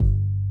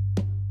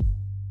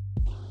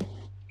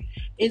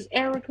It's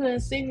Erica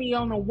and Sydney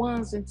on the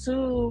ones and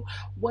two.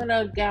 What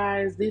up,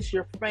 guys? This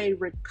your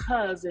favorite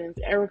cousins,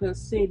 Erica and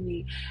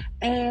Sydney,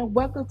 and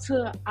welcome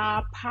to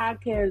our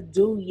podcast.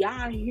 Do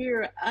y'all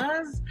hear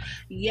us?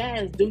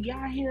 Yes. Do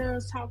y'all hear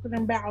us talking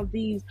about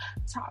these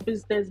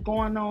topics that's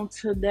going on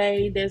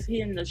today? That's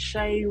hitting the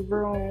shade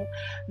room,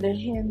 that's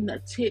hitting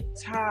the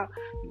TikTok.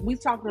 We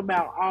talking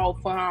about all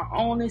from our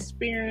own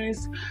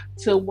experience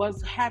to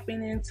what's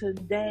happening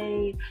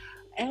today.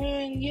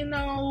 And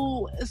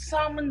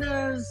some of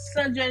the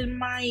subject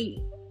might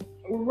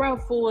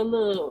ruffle a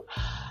little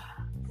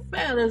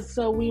feathers,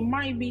 so we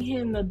might be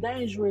hitting the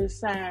dangerous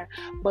side.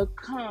 But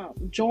come,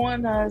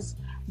 join us,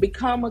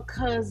 become a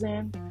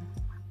cousin,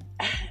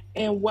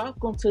 and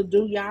welcome to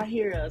Do Y'all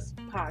Hear Us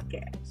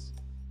podcast.